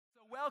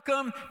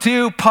Welcome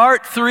to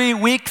part 3,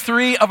 week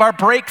 3 of our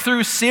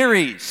Breakthrough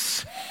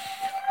series.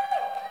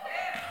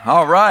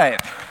 All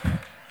right.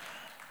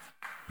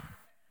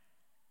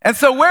 And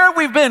so where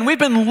we've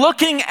been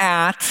looking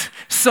at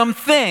some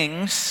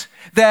things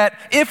that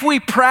if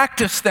we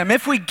practice them,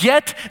 if we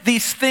get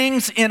these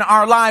things in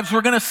our lives,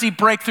 we're going to see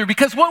breakthrough.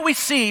 Because what we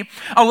see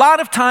a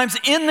lot of times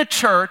in the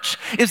church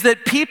is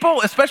that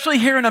people, especially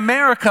here in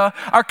America,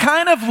 are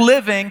kind of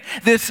living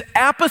this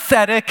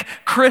apathetic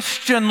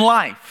Christian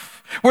life,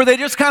 where they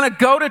just kind of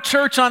go to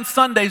church on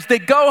Sundays, they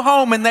go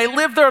home and they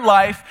live their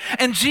life,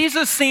 and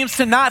Jesus seems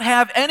to not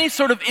have any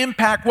sort of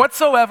impact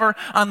whatsoever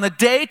on the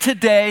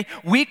day-to-day,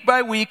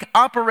 week-by-week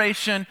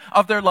operation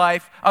of their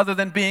life other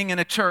than being in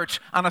a church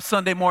on a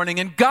Sunday morning.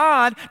 And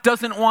God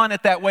doesn't want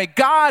it that way.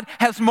 God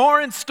has more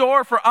in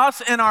store for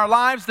us in our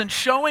lives than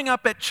showing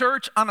up at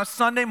church on a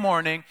Sunday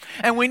morning,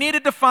 and we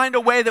needed to find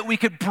a way that we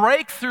could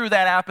break through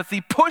that apathy,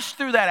 push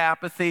through that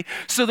apathy,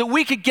 so that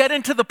we could get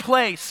into the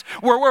place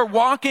where we're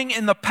walking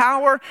in the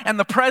power and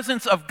the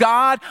presence of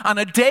God on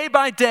a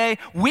day-by-day,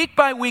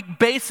 week-by-week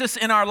basis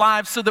in our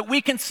lives, so that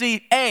we can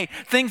see,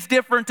 things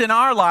different in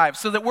our lives,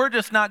 so that we're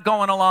just not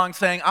going along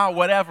saying,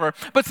 whatever,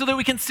 but so that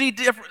we can see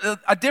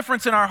a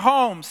difference in our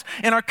homes,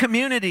 in our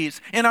communities,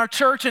 in our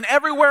church, and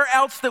everywhere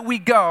else that we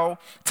go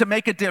to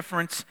make a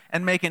difference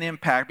and make an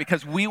impact,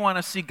 because we want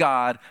to see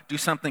God do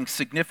something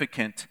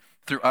significant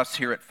through us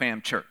here at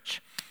Fam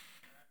Church.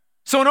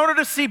 So in order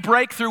to see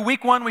breakthrough,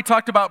 week 1, we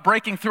talked about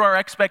breaking through our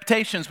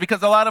expectations,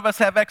 because a lot of us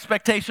have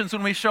expectations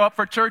when we show up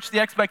for church. The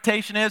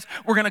expectation is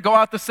we're going to go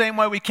out the same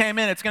way we came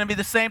in. It's going to be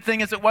the same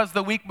thing as it was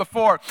the week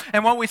before.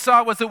 And what we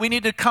saw was that we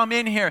need to come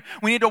in here.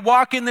 We need to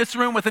walk in this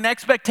room with an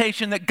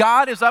expectation that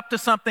God is up to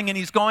something and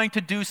He's going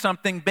to do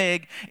something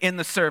big in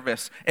the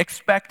service.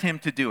 Expect Him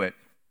to do it.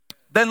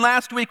 Then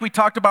last week we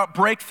talked about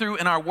breakthrough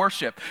in our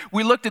worship.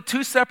 We looked at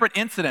 2 separate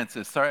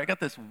incidences. Sorry, I got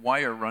this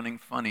wire running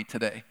funny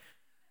today.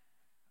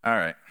 All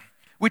right.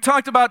 We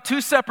talked about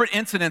 2 separate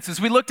incidences.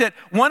 We looked at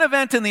one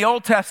event in the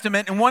Old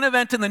Testament and one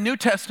event in the New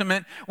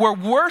Testament where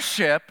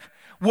worship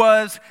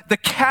was the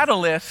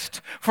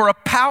catalyst for a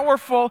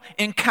powerful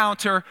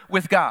encounter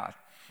with God.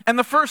 And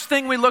the first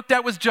thing we looked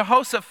at was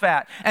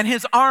Jehoshaphat and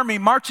his army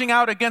marching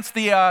out against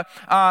the army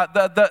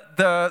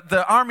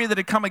that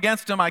had come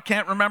against him. I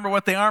can't remember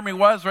what the army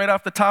was right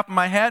off the top of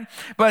my head.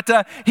 But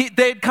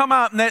they'd come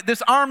out, and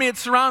this army had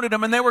surrounded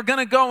them, and they were going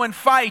to go and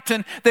fight,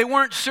 and they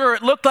weren't sure.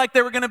 It looked like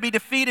they were going to be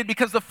defeated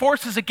because the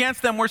forces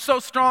against them were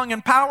so strong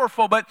and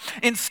powerful. But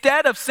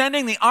instead of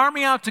sending the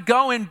army out to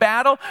go in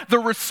battle, the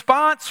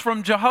response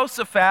from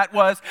Jehoshaphat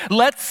was,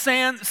 let's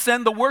send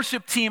the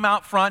worship team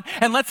out front,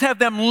 and let's have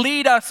them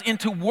lead us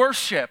into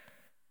worship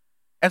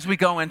as we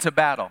go into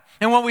battle.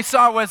 And what we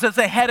saw was as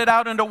they headed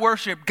out into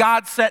worship,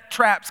 God set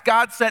traps,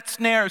 God set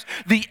snares,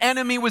 the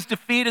enemy was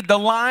defeated, the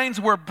lines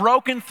were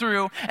broken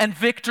through, and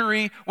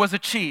victory was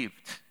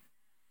achieved.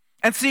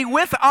 And see,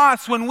 with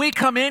us, when we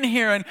come in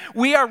here and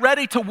we are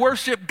ready to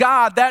worship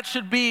God, that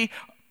should be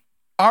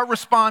our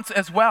response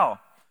as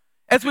well.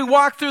 As we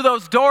walk through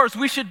those doors,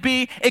 we should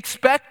be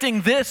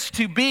expecting this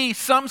to be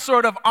some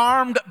sort of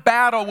armed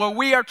battle where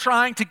we are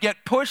trying to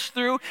get pushed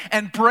through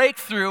and break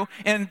through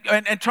and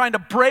trying to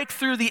break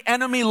through the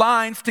enemy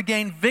lines to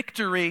gain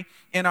victory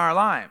in our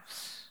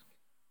lives.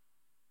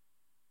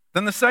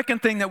 Then the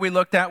second thing that we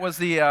looked at was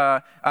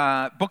the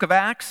book of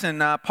Acts, and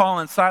Paul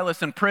and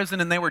Silas in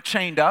prison, and they were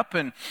chained up.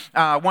 And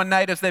one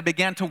night as they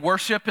began to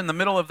worship in the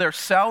middle of their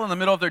cell, in the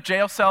middle of their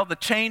jail cell, the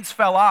chains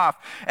fell off.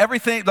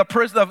 Everything, the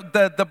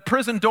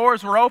prison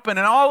doors were open,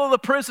 and all of the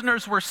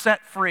prisoners were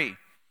set free.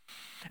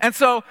 And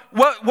so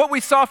what we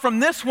saw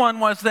from this one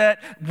was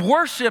that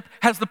worship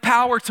has the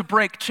power to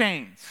break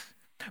chains.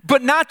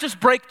 But not just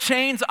break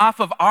chains off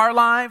of our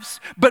lives,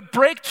 but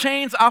break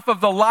chains off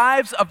of the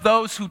lives of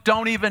those who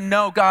don't even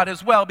know God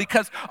as well.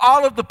 Because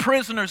all of the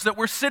prisoners that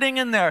were sitting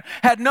in there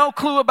had no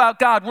clue about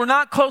God, were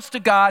not close to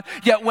God.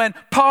 Yet when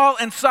Paul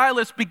and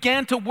Silas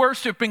began to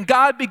worship and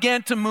God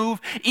began to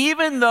move,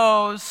 even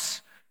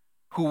those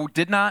who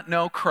did not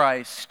know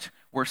Christ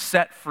were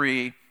set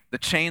free. The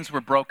chains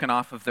were broken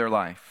off of their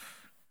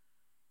life.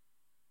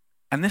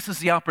 And this is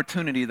the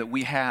opportunity that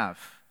we have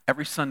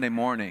every Sunday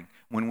morning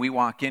when we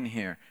walk in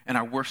here and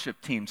our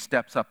worship team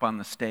steps up on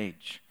the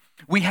stage.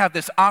 We have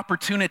this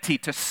opportunity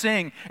to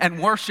sing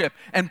and worship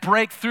and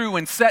break through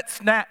and set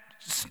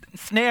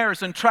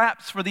snares and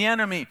traps for the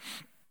enemy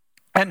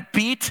and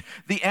beat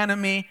the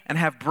enemy and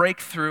have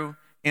breakthrough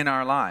in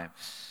our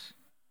lives.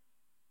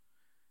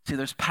 See,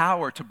 there's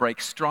power to break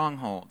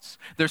strongholds.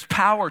 There's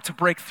power to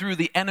break through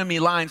the enemy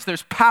lines.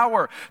 There's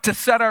power to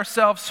set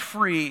ourselves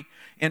free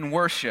in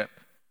worship.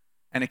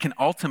 And it can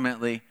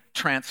ultimately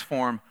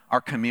transform our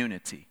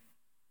community.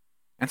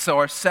 And so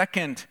our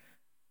second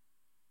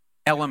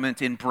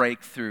element in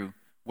breakthrough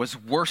was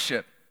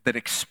worship that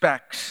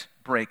expects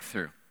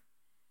breakthrough.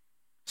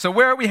 So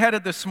where are we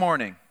headed this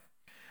morning?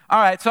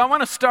 All right, so I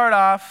want to start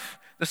off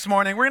this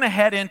morning. We're going to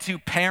head into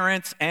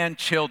parents and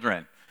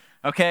children,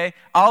 okay?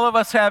 All of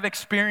us have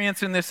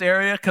experience in this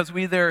area because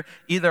we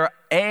either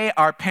A,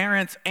 are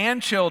parents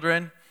and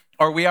children,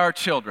 or we are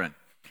children.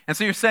 And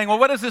so you're saying, well,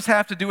 what does this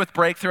have to do with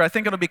breakthrough? I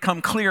think it'll become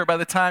clear by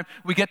the time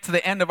we get to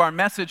the end of our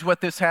message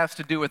what this has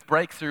to do with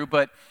breakthrough.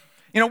 But,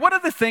 what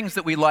are the things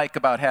that we like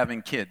about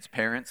having kids,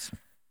 parents?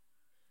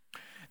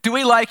 Do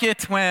we like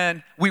it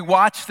when we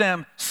watch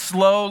them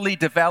slowly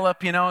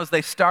develop, as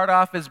they start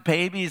off as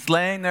babies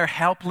laying there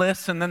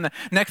helpless, and then the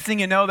next thing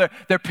you know,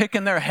 they're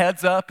picking their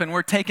heads up, and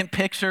we're taking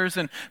pictures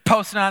and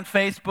posting on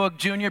Facebook.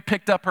 Junior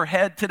picked up his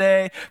head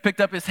today,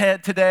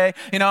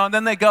 and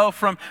then they go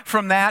from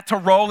that to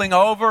rolling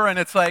over, and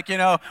it's like,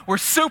 we're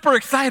super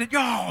excited.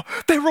 Yo,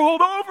 they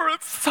rolled over.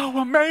 It's so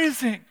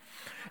amazing.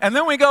 And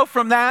then we go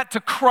from that to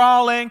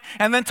crawling,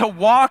 and then to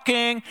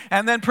walking,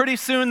 and then pretty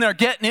soon they're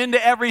getting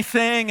into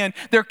everything, and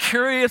they're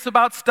curious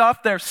about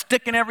stuff. They're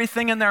sticking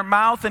everything in their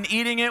mouth and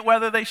eating it,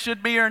 whether they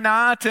should be or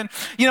not. And,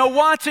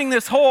 watching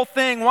this whole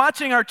thing,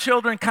 watching our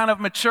children kind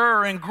of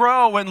mature and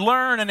grow and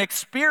learn and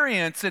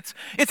experience, it's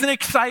an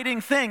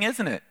exciting thing,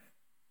 isn't it?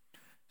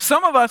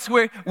 Some of us,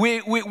 what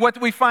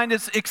we find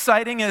is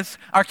exciting is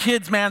our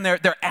kids, man,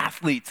 they're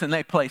athletes and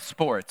they play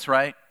sports,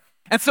 right?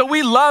 And so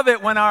we love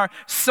it when our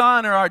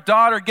son or our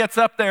daughter gets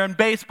up there in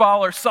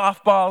baseball or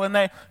softball and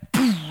they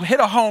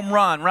hit a home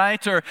run,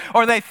 right?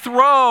 Or they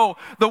throw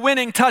the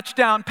winning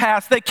touchdown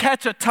pass. They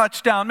catch a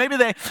touchdown. Maybe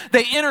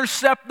they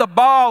intercept the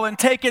ball and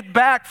take it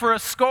back for a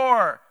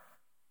score.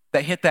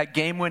 They hit that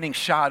game-winning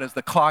shot as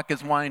the clock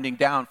is winding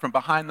down from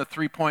behind the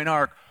three-point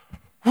arc.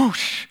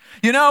 Whoosh.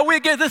 We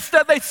get this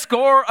stuff. They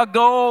score a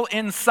goal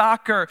in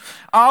soccer.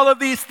 All of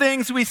these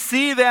things, we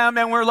see them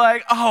and we're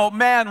like, oh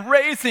man,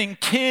 raising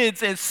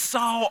kids is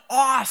so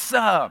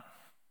awesome.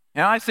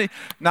 I see,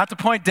 not to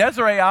point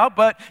Desiree out,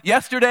 but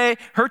yesterday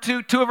her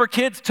two of her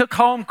kids took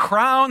home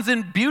crowns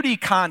in beauty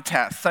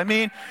contests. I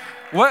mean,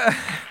 what?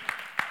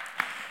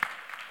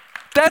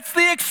 That's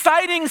the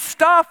exciting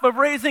stuff of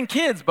raising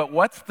kids. But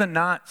what's the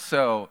not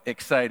so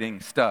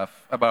exciting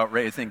stuff about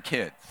raising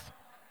kids?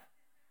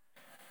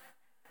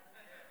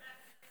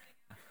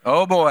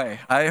 Oh boy,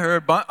 I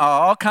heard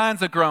all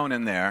kinds of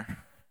groaning there.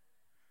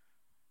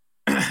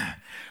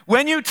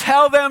 When you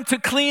tell them to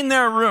clean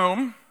their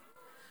room,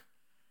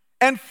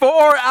 and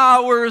 4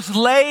 hours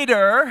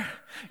later,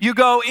 you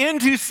go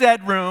into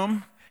said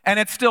room, and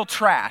it's still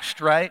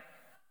trashed, right?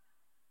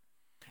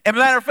 As a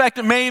matter of fact,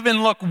 it may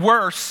even look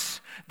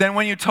worse than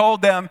when you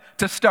told them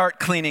to start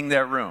cleaning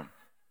their room.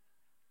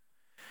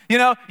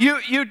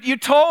 You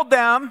told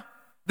them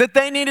that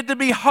they needed to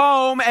be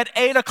home at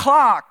 8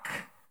 o'clock.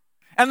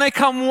 And they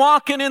come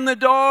walking in the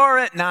door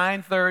at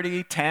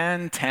 9:30,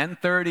 10,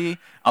 10:30,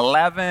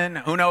 11.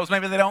 Who knows?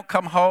 Maybe they don't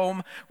come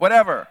home,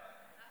 whatever.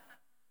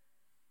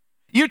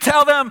 You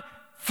tell them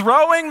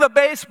throwing the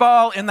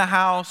baseball in the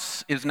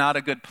house is not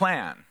a good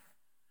plan.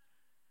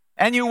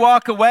 And you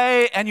walk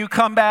away and you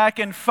come back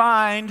and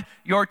find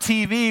your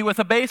TV with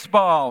a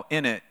baseball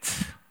in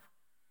it.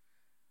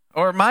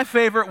 Or my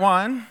favorite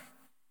one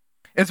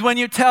is when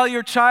you tell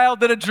your child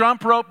that a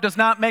jump rope does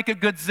not make a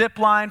good zip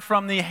line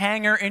from the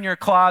hanger in your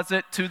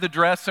closet to the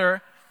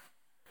dresser.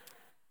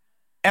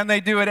 And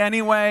they do it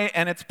anyway,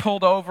 and it's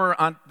pulled over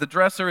the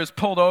dresser is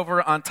pulled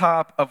over on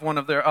top of one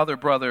of their other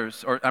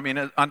brothers,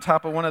 on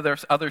top of one of their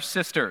other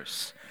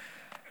sisters.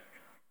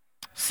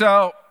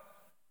 So,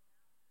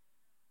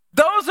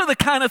 those are the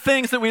kind of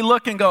things that we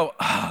look and go,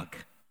 ugh.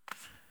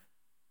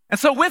 And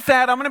so with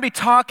that, I'm going to be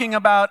talking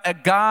about a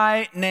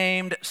guy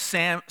named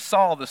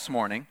Saul this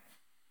morning.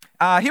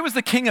 He was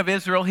the king of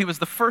Israel. He was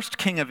the first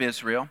king of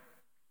Israel.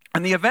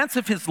 And the events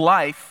of his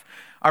life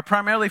are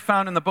primarily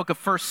found in the book of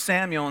 1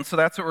 Samuel, and so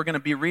that's what we're going to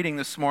be reading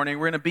this morning.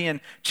 We're going to be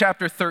in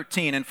chapter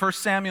 13, and 1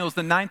 Samuel is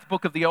the 9th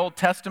book of the Old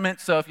Testament,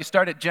 so if you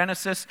start at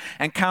Genesis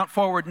and count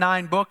forward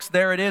 9 books,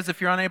 there it is. If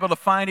you're unable to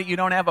find it, you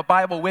don't have a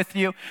Bible with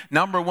you.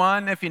 Number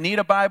one, if you need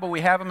a Bible, we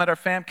have them at our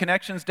Fam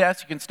Connections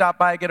desk. You can stop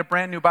by and get a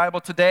brand new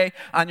Bible today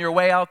on your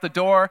way out the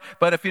door,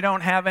 but if you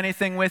don't have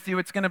anything with you,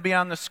 it's going to be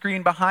on the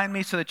screen behind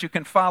me so that you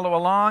can follow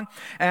along.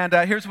 And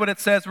here's what it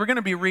says. We're going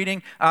to be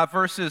reading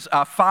verses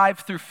 5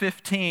 through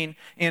 15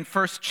 in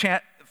 1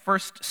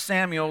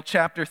 Samuel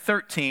chapter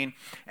 13,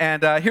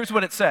 and here's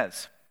what it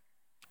says.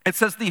 It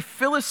says, the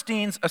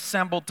Philistines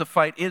assembled to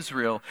fight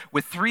Israel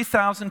with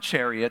 3,000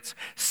 chariots,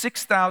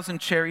 6,000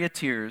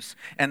 charioteers,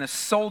 and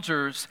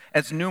soldiers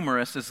as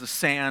numerous as the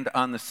sand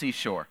on the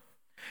seashore.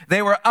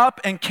 They were up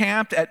and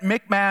camped at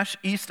Michmash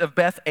east of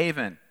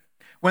Beth-aven.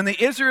 When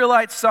the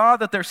Israelites saw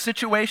that their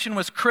situation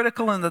was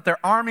critical and that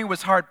their army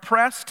was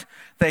hard-pressed,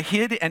 they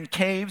hid in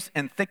caves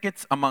and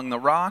thickets among the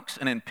rocks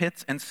and in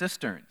pits and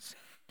cisterns.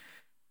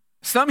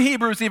 Some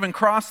Hebrews even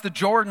crossed the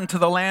Jordan to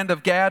the land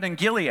of Gad and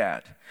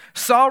Gilead.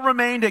 Saul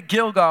remained at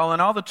Gilgal,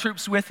 and all the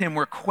troops with him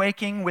were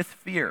quaking with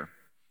fear.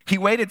 He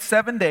waited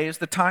 7 days,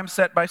 the time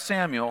set by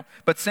Samuel,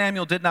 but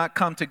Samuel did not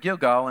come to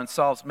Gilgal, and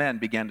Saul's men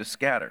began to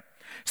scatter.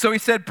 So he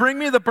said, bring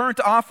me the burnt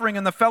offering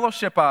and the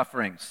fellowship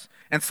offerings.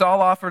 And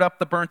Saul offered up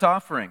the burnt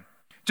offering.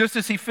 Just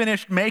as he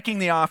finished making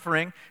the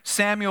offering,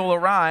 Samuel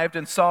arrived,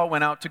 and Saul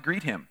went out to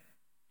greet him.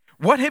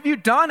 What have you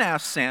done?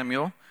 Asked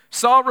Samuel.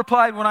 Saul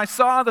replied, when I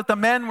saw that the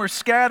men were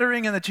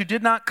scattering and that you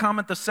did not come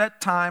at the set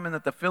time and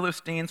that the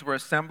Philistines were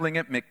assembling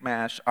at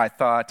Michmash, I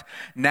thought,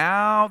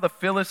 now the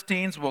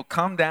Philistines will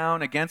come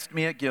down against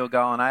me at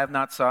Gilgal, and I have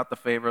not sought the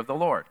favor of the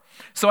Lord.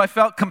 So I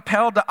felt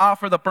compelled to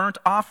offer the burnt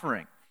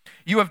offering.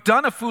 You have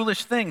done a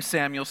foolish thing,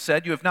 Samuel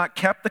said. You have not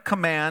kept the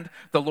command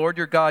the Lord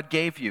your God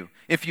gave you.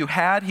 If you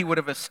had, he would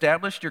have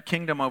established your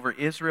kingdom over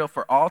Israel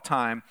for all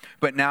time,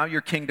 but now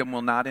your kingdom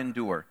will not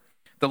endure.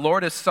 The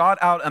Lord has sought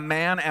out a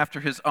man after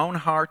his own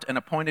heart and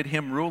appointed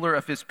him ruler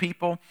of his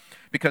people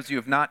because you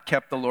have not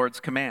kept the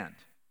Lord's command.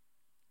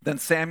 Then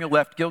Samuel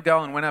left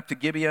Gilgal and went up to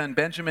Gibeah and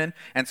Benjamin,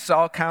 and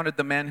Saul counted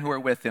the men who were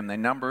with him. They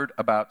numbered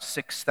about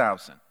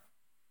 6,000.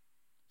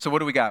 So what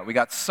do we got? We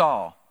got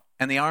Saul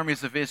and the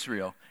armies of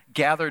Israel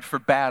gathered for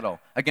battle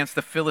against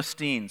the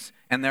Philistines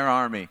and their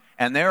army.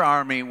 And their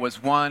army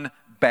was one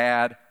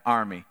bad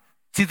army.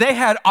 See, they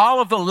had all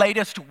of the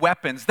latest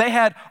weapons. They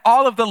had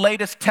all of the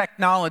latest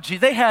technology.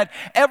 They had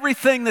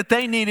everything that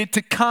they needed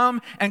to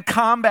come and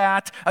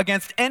combat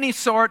against any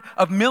sort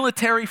of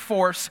military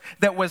force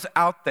that was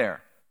out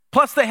there.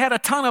 Plus, they had a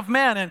ton of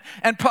men,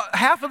 and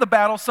half of the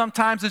battle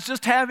sometimes is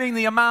just having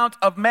the amount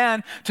of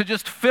men to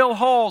just fill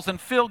holes and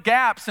fill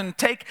gaps and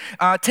take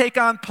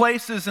on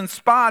places and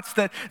spots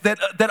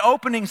that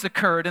openings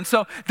occurred. And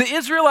so the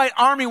Israelite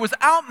army was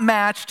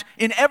outmatched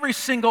in every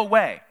single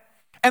way.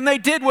 And they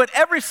did what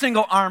every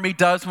single army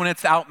does when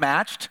it's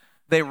outmatched.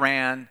 They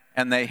ran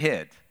and they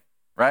hid,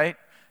 right?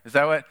 Who's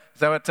our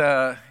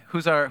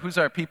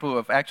people who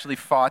have actually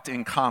fought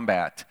in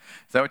combat?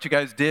 Is that what you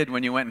guys did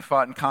when you went and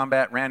fought in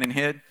combat, ran and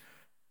hid?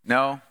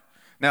 No.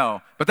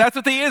 But that's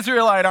what the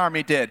Israelite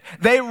army did.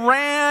 They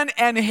ran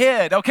and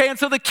hid, okay? And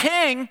so the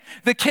king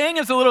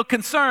is a little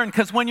concerned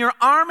because when your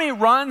army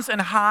runs and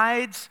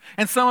hides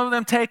and some of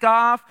them take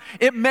off,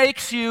 it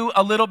makes you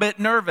a little bit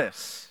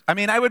nervous. I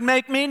mean, it would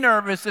make me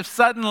nervous if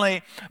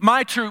suddenly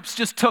my troops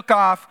just took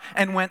off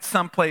and went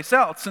someplace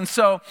else. And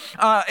so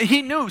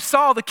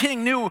Saul the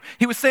king knew,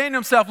 he was saying to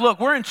himself,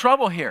 look, we're in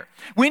trouble here.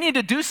 We need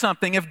to do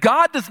something. If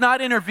God does not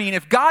intervene,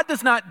 if God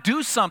does not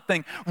do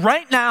something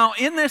right now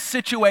in this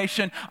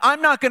situation,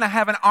 I'm not going to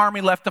have an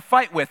army left to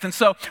fight with. And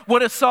so what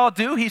does Saul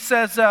do? He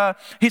says,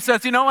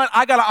 you know what?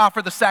 I got to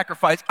offer the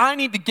sacrifice. I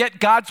need to get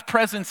God's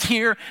presence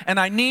here, and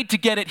I need to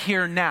get it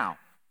here now.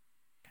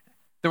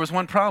 There was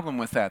one problem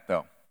with that,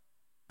 though.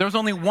 There was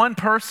only one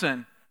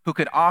person who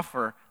could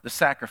offer the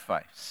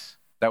sacrifice.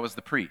 That was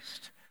the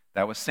priest.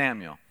 That was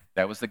Samuel.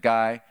 That was the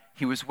guy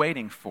he was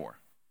waiting for.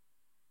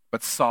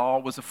 But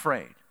Saul was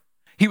afraid.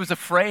 He was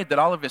afraid that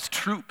all of his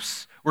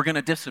troops were going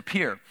to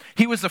disappear.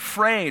 He was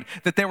afraid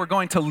that they were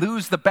going to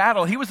lose the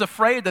battle. He was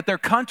afraid that their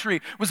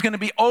country was going to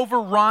be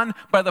overrun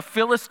by the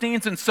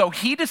Philistines. And so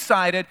he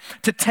decided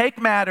to take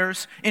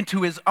matters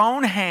into his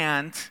own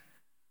hand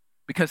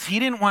because he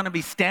didn't want to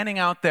be standing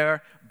out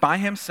there by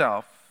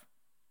himself.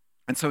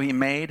 And so he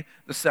made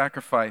the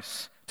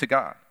sacrifice to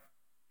God.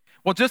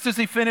 Well, just as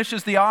he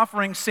finishes the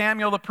offering,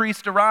 Samuel the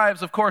priest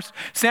arrives. Of course,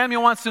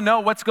 Samuel wants to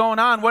know what's going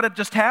on, what had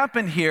just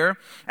happened here.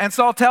 And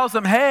Saul tells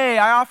him, hey,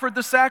 I offered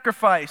the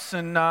sacrifice.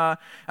 And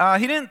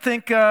he didn't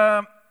think,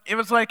 it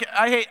was like,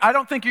 I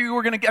didn't think you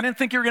were going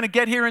to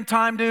get here in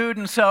time, dude.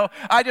 And so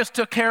I just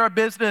took care of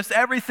business.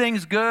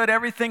 Everything's good.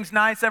 Everything's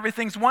nice.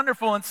 Everything's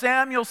wonderful. And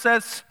Samuel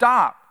says,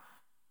 stop.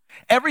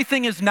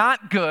 Everything is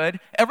not good.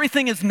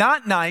 Everything is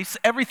not nice.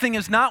 Everything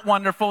is not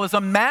wonderful. As a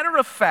matter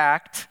of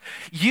fact,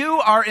 you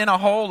are in a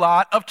whole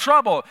lot of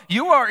trouble.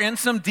 You are in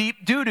some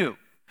deep doo-doo.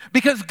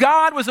 Because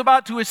God was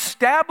about to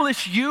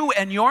establish you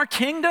and your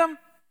kingdom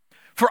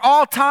for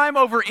all time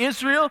over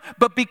Israel,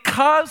 but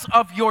because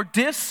of your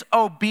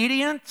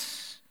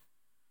disobedience,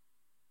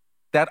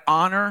 that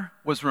honor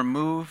was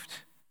removed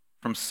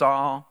from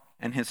Saul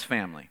and his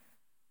family.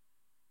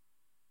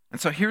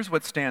 And so here's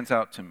what stands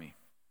out to me.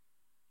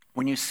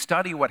 When you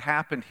study what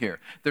happened here,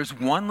 there's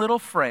one little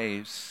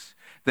phrase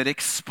that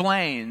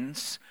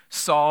explains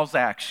Saul's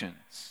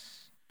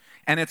actions.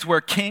 And it's where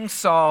King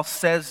Saul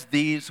says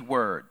these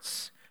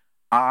words,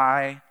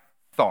 I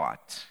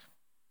thought.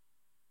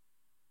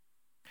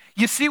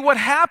 You see, what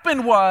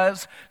happened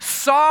was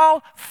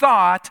Saul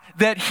thought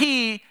that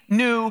he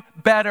knew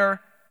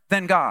better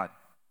than God.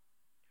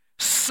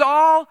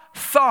 Saul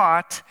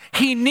thought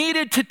he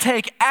needed to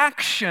take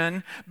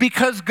action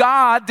because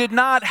God did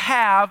not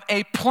have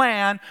a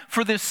plan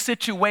for this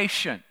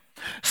situation.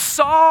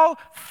 Saul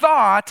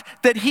thought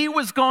that he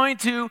was going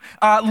to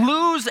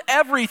lose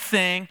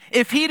everything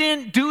if he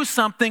didn't do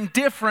something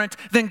different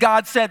than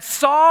God said.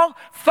 Saul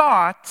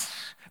thought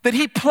that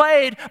he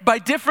played by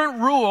different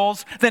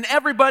rules than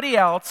everybody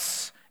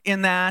else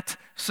in that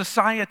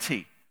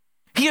society.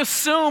 He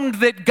assumed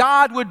that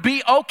God would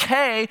be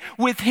okay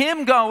with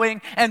him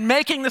going and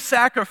making the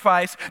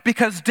sacrifice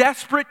because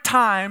desperate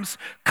times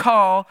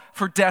call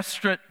for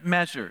desperate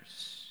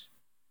measures.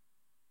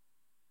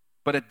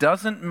 But it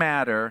doesn't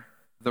matter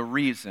the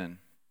reason.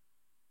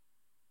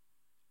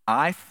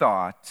 I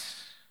thought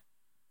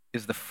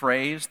is the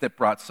phrase that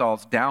brought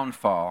Saul's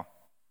downfall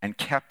and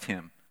kept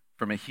him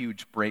from a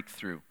huge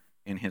breakthrough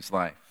in his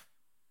life.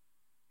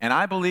 And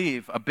I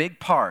believe a big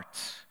part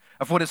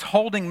of what is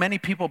holding many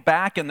people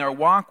back in their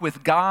walk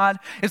with God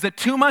is that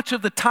too much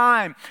of the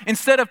time,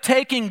 instead of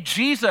taking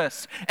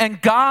Jesus and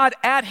God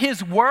at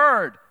His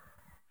word,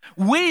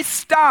 we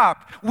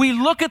stop, we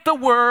look at the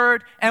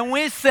word, and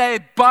we say,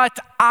 but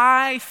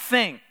I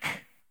think.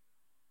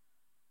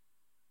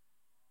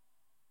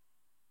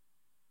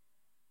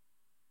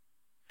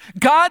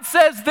 God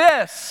says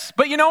this,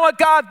 but you know what,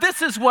 God?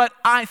 This is what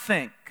I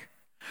think.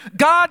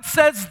 God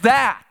says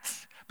that,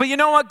 but you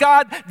know what,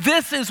 God?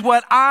 This is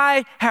what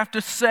I have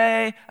to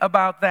say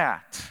about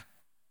that.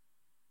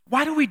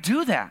 Why do we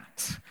do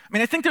that? I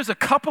mean, I think there's a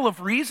couple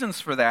of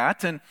reasons for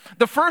that. And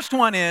the first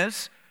one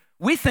is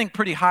we think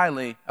pretty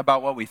highly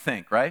about what we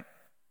think, right?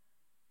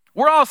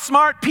 We're all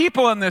smart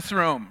people in this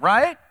room,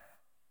 right?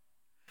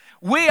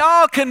 We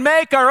all can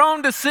make our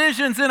own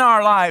decisions in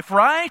our life,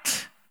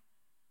 right?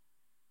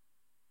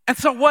 And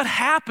so what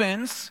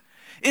happens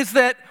is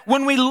that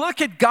when we look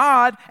at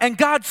God and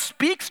God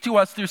speaks to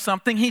us through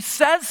something, He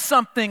says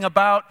something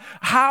about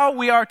how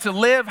we are to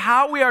live,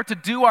 how we are to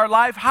do our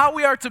life, how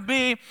we are to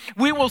be,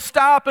 we will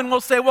stop and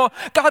we'll say, well,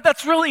 God,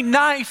 that's really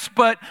nice,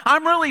 but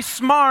I'm really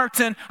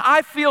smart and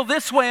I feel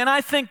this way and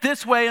I think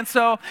this way. And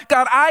so,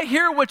 God, I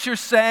hear what you're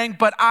saying,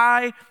 but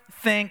I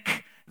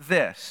think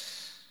this.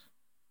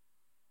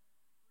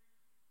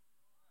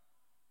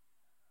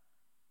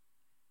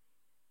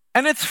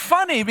 And it's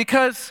funny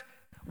because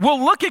we'll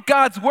look at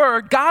God's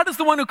word. God is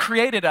the one who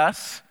created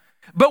us.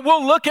 But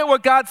we'll look at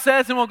what God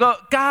says and we'll go,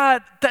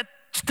 God, that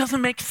just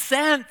doesn't make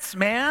sense,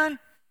 man.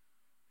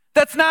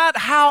 That's not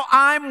how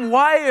I'm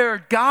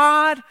wired,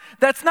 God.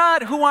 That's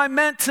not who I'm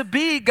meant to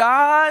be,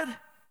 God.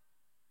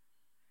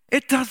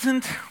 It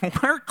doesn't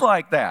work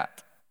like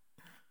that.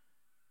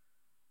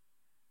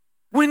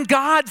 When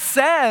God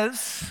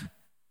says,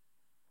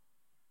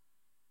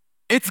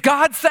 it's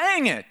God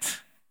saying it.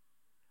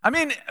 I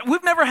mean,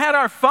 we've never had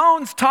our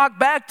phones talk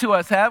back to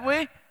us, have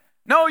we?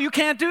 No, you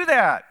can't do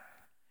that.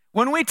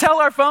 When we tell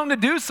our phone to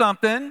do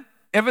something,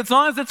 as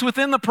long as it's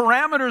within the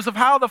parameters of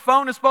how the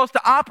phone is supposed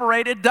to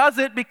operate, it does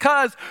it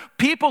because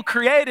people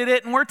created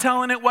it and we're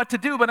telling it what to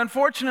do. But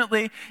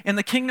unfortunately, in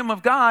the kingdom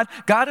of God,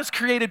 God has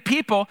created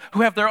people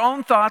who have their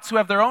own thoughts, who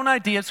have their own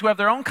ideas, who have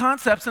their own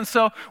concepts. And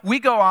so we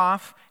go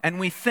off and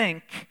we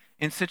think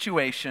in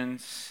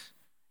situations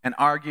and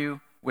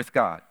argue with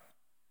God.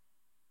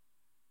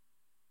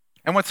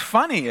 And what's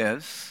funny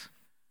is,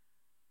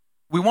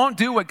 we won't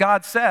do what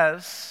God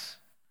says,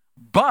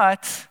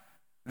 but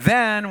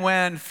then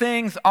when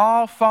things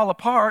all fall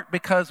apart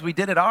because we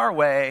did it our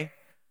way,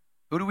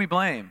 who do we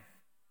blame?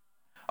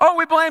 Oh,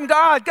 we blame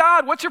God.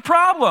 God, what's your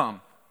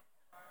problem?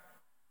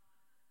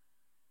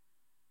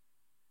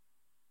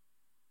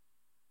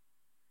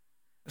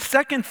 The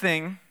second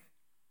thing,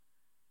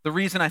 the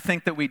reason I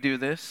think that we do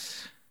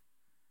this,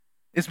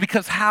 is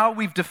because how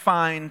we've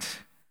defined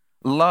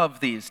love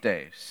these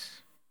days.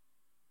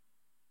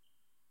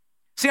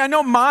 See, I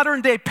know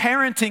modern day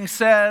parenting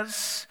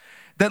says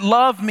that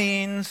love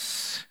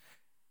means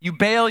you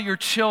bail your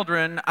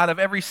children out of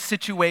every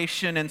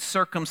situation and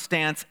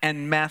circumstance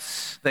and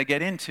mess they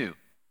get into.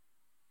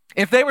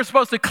 If they were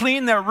supposed to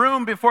clean their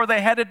room before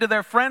they headed to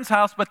their friend's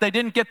house, but they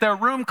didn't get their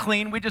room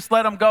clean, we just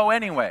let them go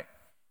anyway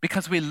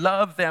because we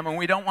love them and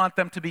we don't want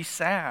them to be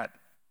sad.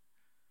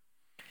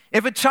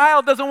 If a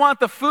child doesn't want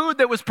the food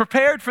that was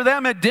prepared for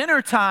them at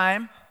dinner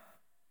time,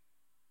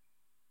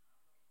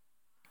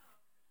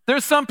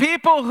 there's some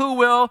people who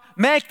will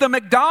make the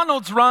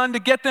McDonald's run to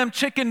get them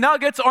chicken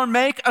nuggets or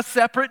make a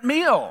separate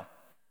meal.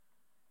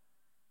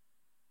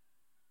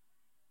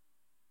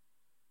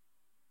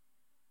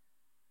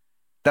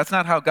 That's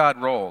not how God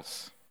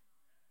rolls.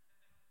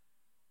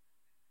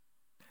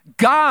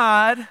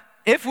 God,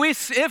 if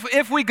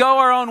we go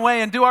our own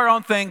way and do our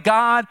own thing,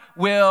 God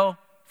will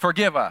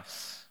forgive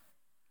us.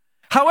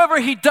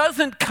 However, He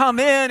doesn't come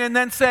in and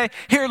then say,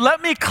 here,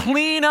 let me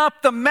clean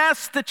up the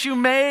mess that you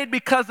made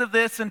because of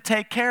this and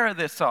take care of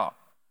this all.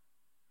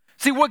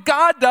 See, what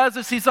God does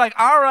is He's like,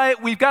 all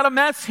right, we've got a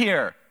mess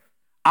here.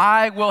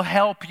 I will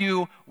help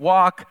you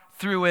walk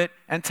through it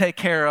and take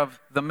care of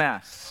the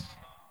mess.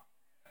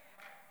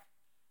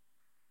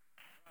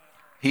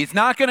 He's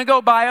not going to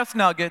go buy us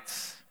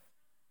nuggets,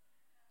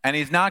 and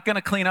He's not going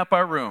to clean up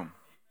our room.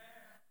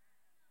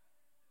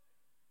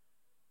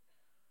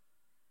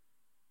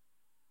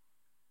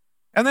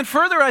 And then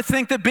further, I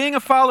think that being a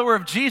follower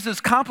of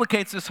Jesus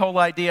complicates this whole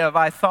idea of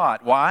I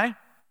thought. Why?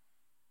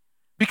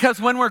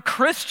 Because when we're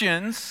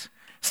Christians,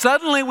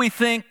 suddenly we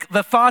think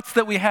the thoughts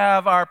that we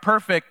have are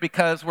perfect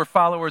because we're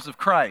followers of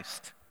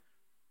Christ.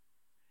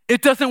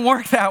 It doesn't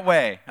work that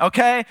way,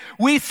 okay?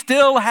 We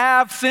still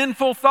have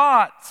sinful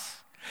thoughts.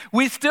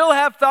 We still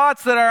have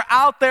thoughts that are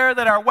out there,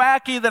 that are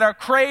wacky, that are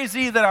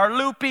crazy, that are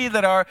loopy,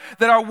 that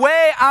are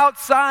way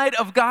outside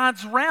of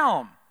God's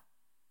realm.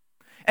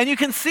 And you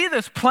can see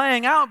this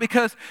playing out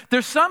because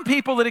there's some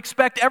people that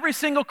expect every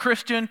single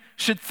Christian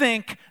should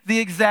think the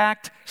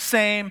exact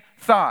same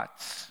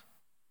thoughts.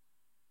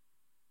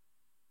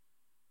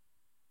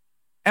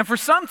 And for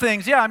some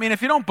things, yeah, I mean,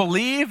 if you don't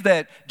believe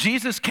that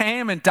Jesus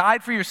came and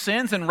died for your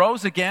sins and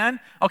rose again,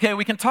 okay,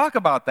 we can talk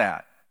about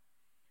that.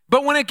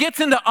 But when it gets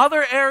into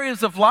other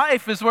areas of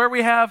life is where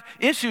we have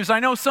issues. I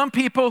know some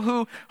people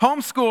who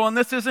homeschool, and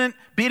this isn't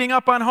beating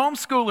up on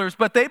homeschoolers,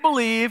 but they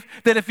believe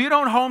that if you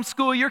don't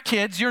homeschool your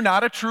kids, you're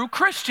not a true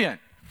Christian.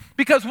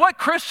 Because what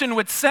Christian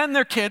would send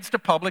their kids to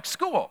public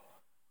school?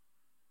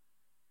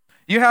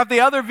 You have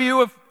the other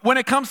view of when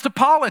it comes to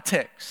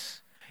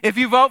politics. If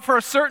you vote for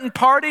a certain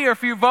party or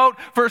if you vote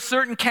for a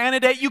certain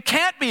candidate, you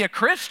can't be a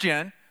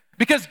Christian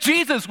because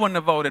Jesus wouldn't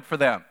have voted for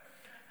them.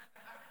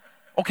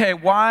 Okay,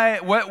 why?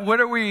 What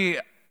are we?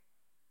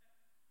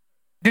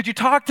 Did you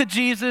talk to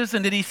Jesus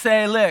and did he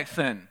say,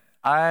 listen,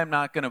 I'm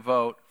not going to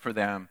vote for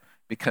them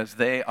because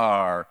they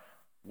are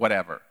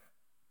whatever?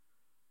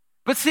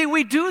 But see,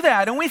 we do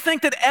that and we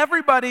think that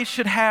everybody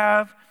should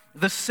have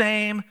the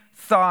same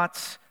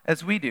thoughts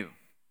as we do.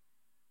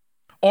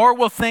 Or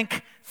we'll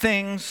think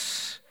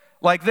things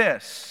like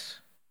this.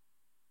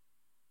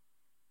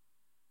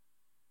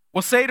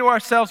 We'll say to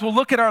ourselves, we'll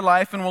look at our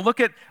life and we'll look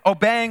at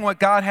obeying what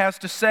God has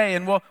to say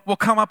and we'll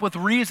come up with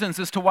reasons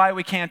as to why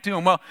we can't do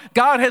them. Well,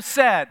 God has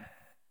said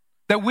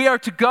that we are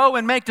to go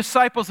and make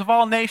disciples of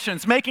all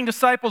nations. Making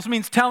disciples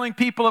means telling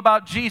people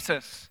about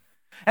Jesus.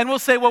 And we'll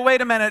say, well,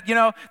 wait a minute,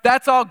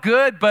 that's all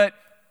good, but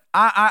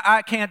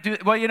I can't do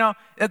it. Well,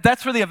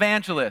 that's for the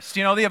evangelist.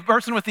 The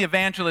person with the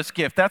evangelist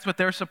gift, that's what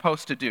they're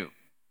supposed to do.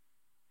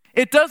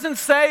 It doesn't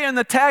say in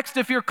the text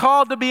if you're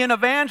called to be an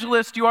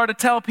evangelist, you are to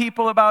tell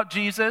people about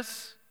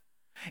Jesus.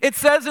 It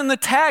says in the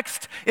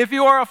text, if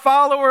you are a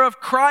follower of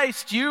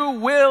Christ, you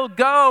will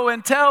go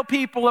and tell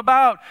people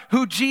about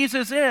who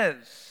Jesus is.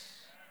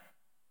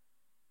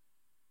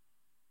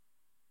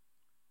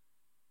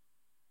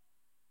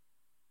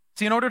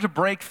 See, in order to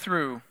break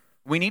through,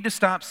 we need to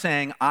stop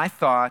saying, I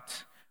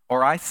thought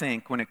or I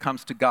think when it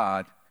comes to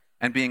God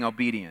and being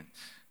obedient.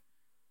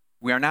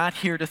 We are not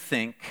here to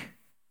think.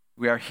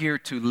 We are here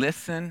to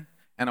listen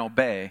and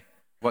obey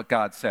what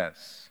God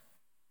says.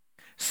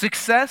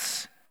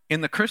 Success in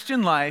the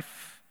Christian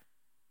life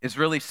is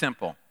really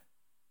simple.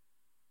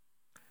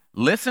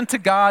 Listen to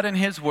God and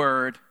His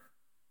Word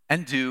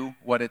and do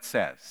what it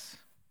says.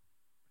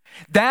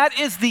 That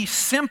is the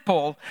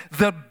simple,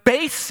 the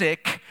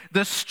basic,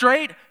 the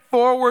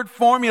straightforward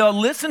formula.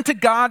 Listen to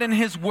God and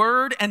His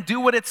Word and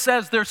do what it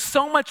says. There's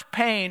so much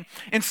pain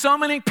in so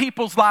many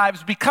people's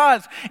lives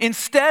because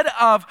instead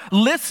of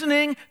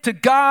listening to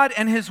God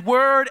and His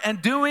Word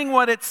and doing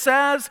what it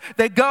says,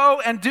 they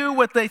go and do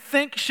what they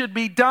think should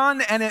be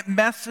done and it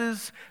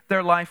messes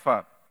their life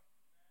up.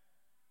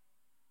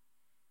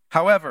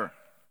 However,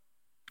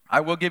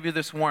 I will give you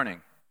this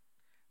warning.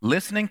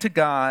 Listening to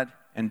God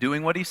and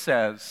doing what He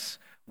says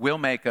will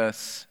make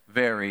us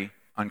very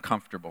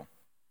uncomfortable.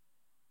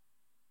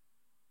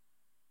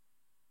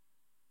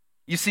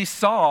 You see,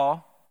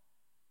 Saul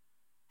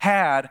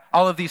had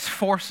all of these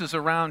forces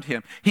around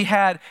him. He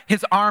had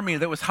his army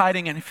that was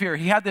hiding in fear.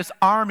 He had this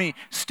army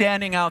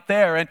standing out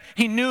there, and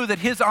he knew that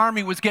his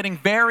army was getting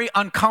very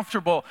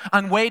uncomfortable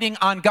on waiting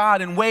on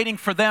God and waiting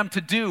for them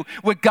to do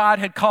what God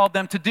had called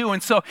them to do.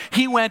 And so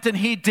he went and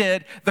he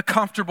did the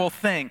comfortable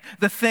thing,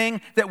 the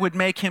thing that would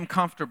make him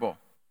comfortable.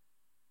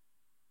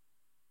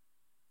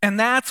 And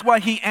that's why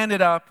he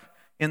ended up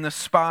in the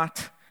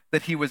spot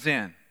that he was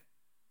in.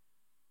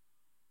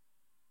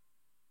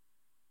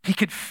 He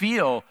could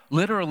feel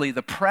literally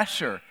the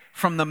pressure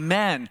from the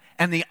men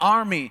and the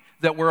army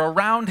that were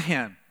around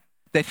him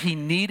that he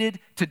needed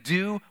to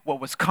do what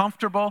was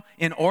comfortable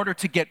in order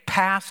to get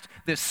past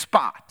this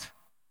spot.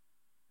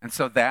 And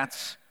so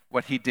that's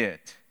what he did.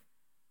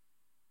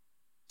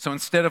 So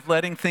instead of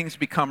letting things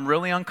become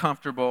really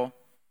uncomfortable,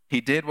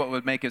 he did what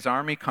would make his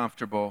army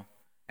comfortable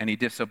and he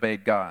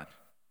disobeyed God.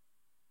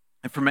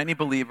 And for many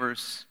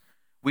believers,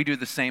 we do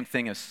the same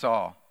thing as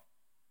Saul.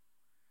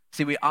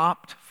 See, we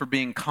opt for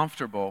being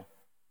comfortable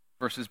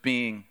versus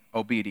being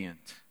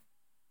obedient.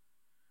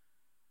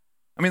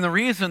 I mean, the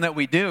reason that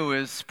we do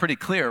is pretty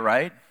clear,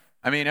 right?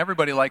 I mean,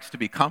 everybody likes to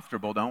be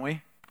comfortable, don't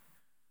we?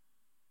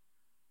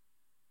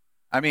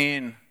 I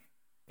mean,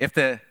 if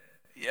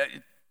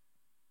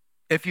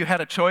you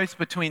had a choice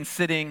between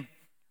sitting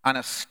on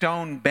a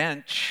stone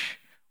bench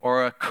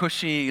or a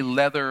cushy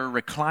leather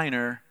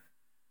recliner,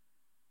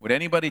 would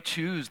anybody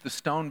choose the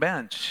stone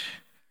bench?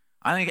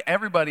 I think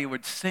everybody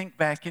would sink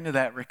back into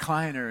that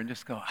recliner and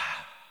just go,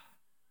 ah.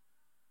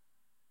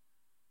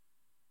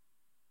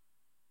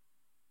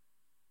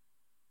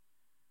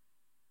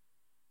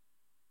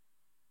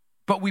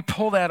 But we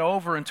pull that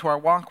over into our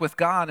walk with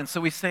God, and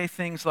so we say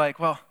things like,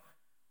 well,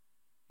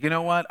 you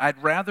know what?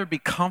 I'd rather be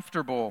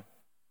comfortable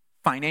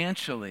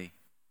financially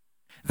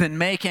than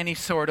make any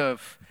sort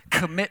of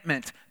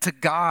commitment to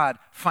God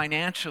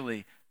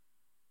financially.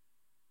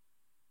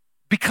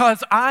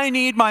 Because I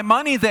need my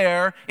money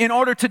there in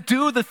order to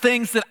do the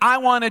things that I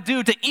want to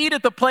do, to eat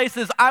at the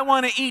places I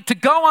want to eat, to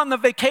go on the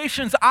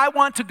vacations I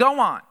want to go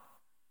on.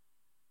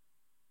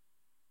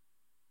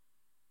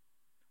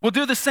 We'll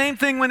do the same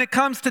thing when it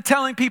comes to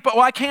telling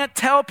people, I can't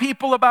tell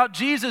people about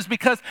Jesus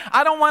because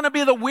I don't want to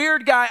be the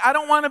weird guy. I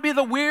don't want to be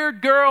the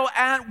weird girl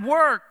at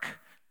work.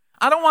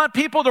 I don't want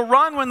people to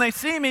run when they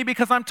see me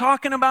because I'm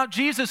talking about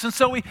Jesus. And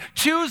so we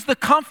choose the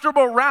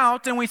comfortable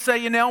route and we say,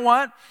 you know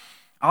what?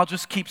 I'll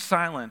just keep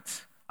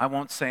silent. I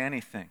won't say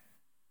anything.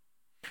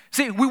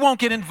 See, we won't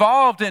get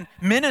involved in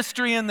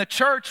ministry in the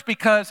church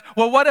because,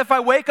 well, what if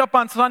I wake up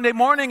on Sunday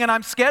morning and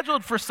I'm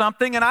scheduled for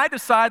something and I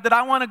decide that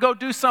I want to go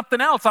do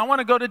something else? I want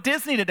to go to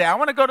Disney today. I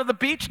want to go to the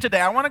beach today.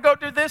 I want to go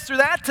do this or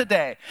that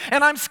today.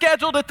 And I'm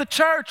scheduled at the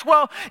church.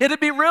 Well,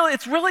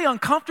 it's really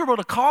uncomfortable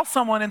to call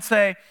someone and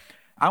say,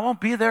 I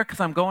won't be there because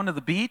I'm going to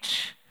the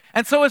beach.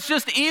 And so it's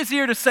just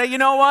easier to say, you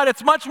know what,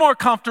 it's much more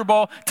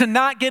comfortable to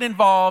not get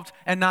involved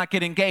and not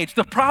get engaged.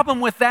 The problem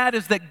with that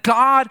is that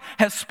God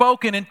has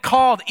spoken and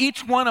called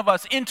each one of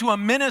us into a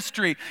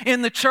ministry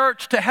in the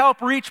church to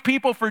help reach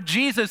people for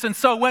Jesus. And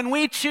so when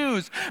we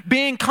choose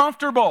being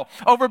comfortable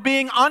over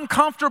being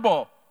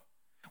uncomfortable,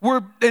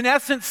 we're in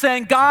essence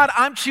saying, God,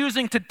 I'm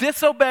choosing to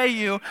disobey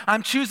you.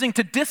 I'm choosing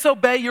to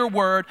disobey your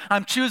word.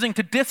 I'm choosing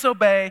to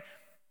disobey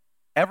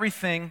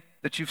everything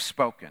that you've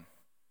spoken.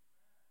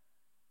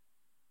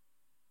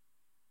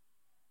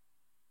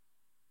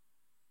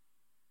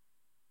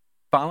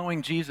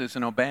 Following Jesus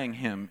and obeying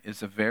him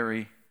is a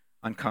very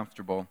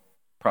uncomfortable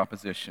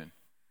proposition.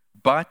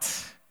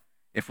 But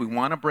if we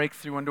want to break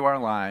through into our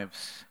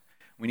lives,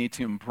 we need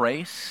to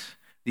embrace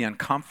the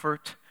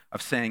uncomfort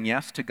of saying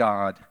yes to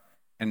God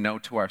and no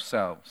to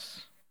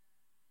ourselves.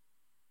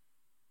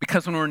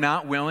 Because when we're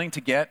not willing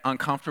to get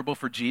uncomfortable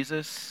for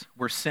Jesus,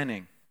 we're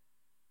sinning.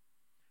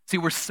 See,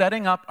 we're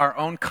setting up our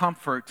own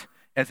comfort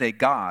as a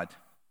God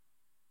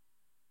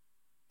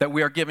that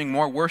we are giving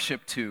more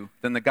worship to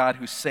than the God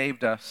who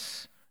saved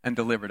us and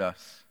delivered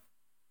us.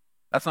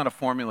 That's not a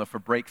formula for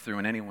breakthrough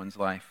in anyone's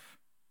life.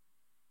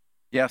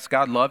 Yes,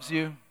 God loves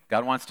you.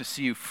 God wants to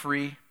see you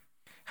free.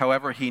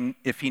 However,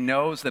 if he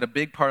knows that a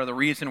big part of the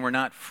reason we're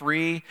not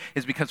free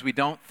is because we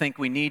don't think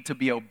we need to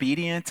be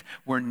obedient,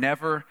 we're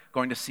never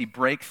going to see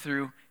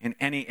breakthrough in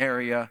any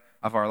area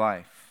of our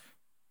life.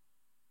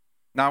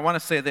 Now, I want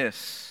to say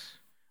this.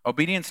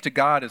 Obedience to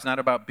God is not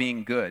about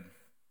being good.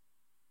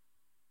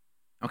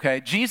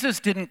 Okay, Jesus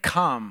didn't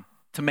come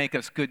to make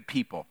us good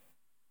people.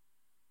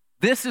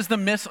 This is the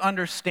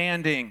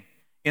misunderstanding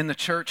in the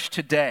church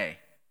today.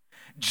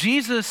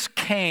 Jesus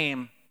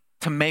came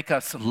to make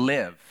us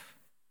live.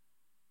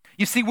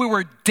 You see, we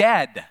were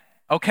dead,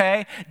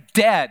 okay?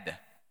 Dead.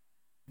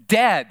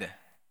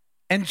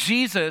 And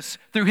Jesus,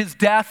 through his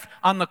death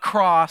on the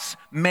cross,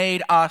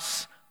 made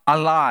us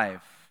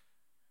alive.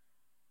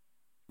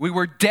 We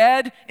were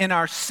dead in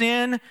our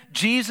sin.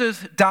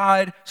 Jesus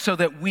died so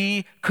that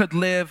we could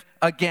live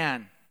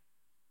again.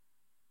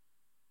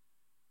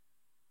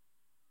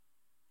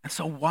 And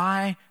so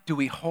why do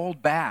we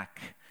hold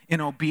back in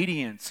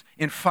obedience,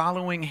 in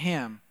following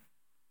him,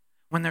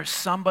 when there's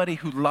somebody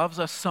who loves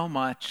us so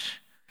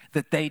much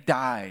that they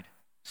died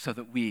so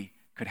that we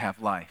could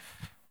have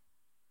life?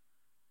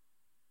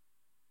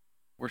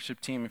 Worship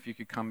team, if you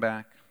could come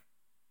back.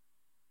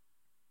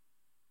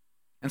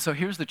 And so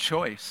here's the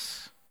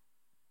choice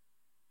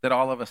that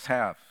all of us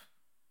have.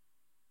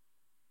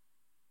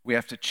 We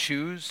have to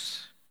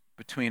choose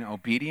between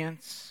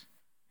obedience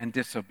and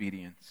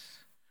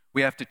disobedience.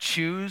 We have to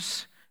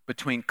choose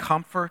between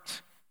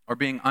comfort or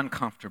being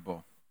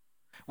uncomfortable.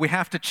 We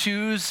have to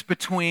choose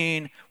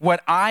between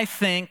what I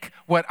think,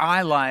 what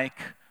I like,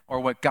 or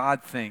what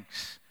God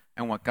thinks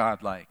and what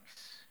God likes.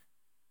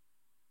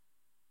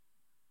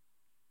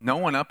 No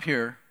one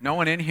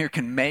in here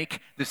can make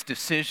this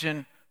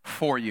decision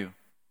for you.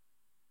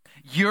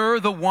 You're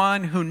the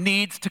one who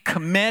needs to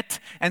commit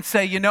and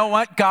say, you know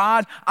what,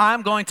 God,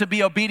 I'm going to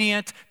be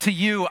obedient to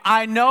you.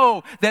 I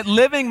know that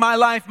living my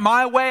life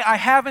my way, I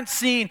haven't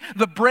seen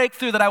the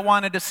breakthrough that I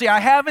wanted to see.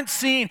 I haven't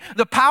seen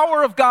the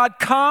power of God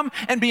come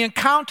and be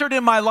encountered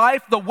in my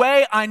life the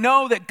way I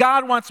know that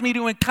God wants me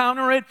to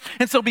encounter it.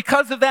 And so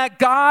because of that,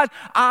 God,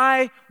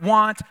 I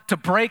want to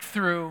break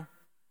through.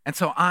 And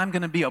so I'm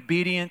going to be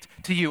obedient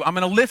to you. I'm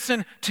going to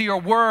listen to your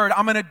word.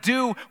 I'm going to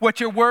do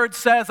what your word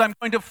says. I'm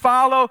going to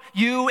follow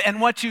you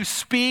and what you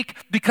speak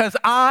because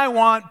I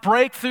want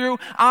breakthrough.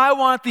 I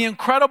want the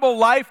incredible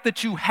life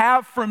that you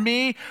have for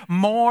me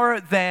more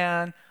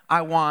than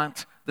I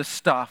want the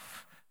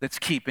stuff that's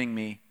keeping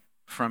me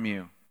from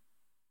you.